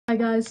Hi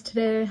guys,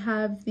 today I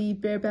have the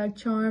bear bag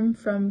charm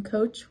from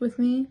Coach with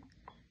me.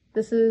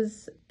 This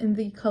is in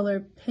the color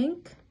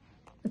pink.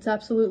 It's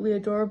absolutely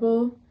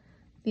adorable.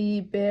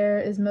 The bear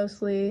is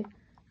mostly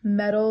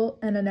metal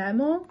and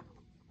enamel.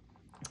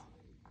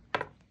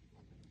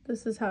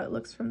 This is how it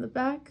looks from the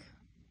back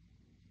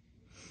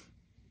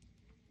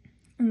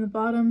and the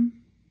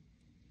bottom.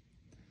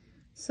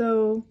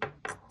 So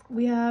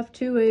we have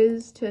two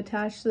ways to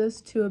attach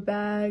this to a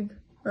bag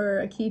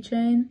or a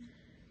keychain.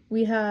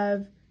 We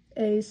have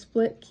a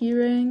split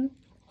keyring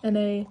and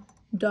a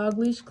dog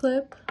leash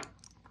clip,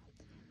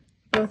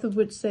 both of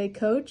which say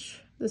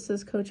Coach. This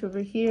says Coach over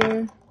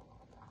here,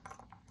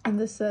 and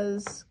this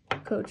says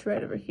Coach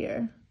right over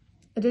here.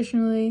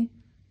 Additionally,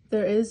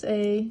 there is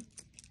a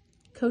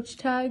Coach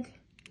tag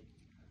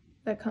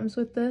that comes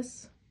with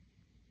this.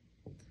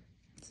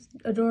 It's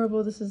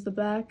adorable. This is the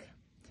back.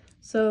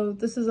 So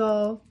this is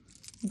all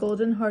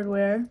golden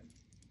hardware,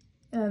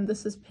 and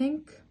this is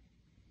pink.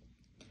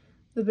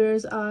 The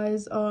bear's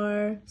eyes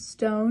are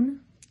stone.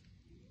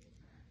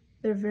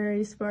 They're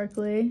very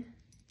sparkly.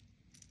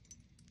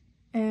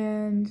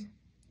 And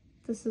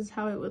this is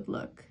how it would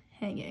look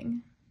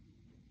hanging.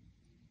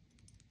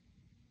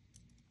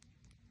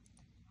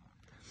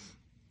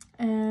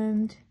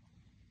 And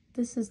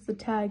this is the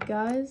tag,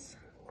 guys.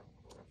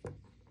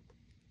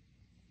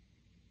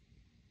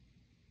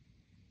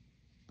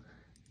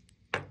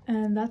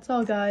 And that's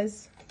all,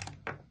 guys.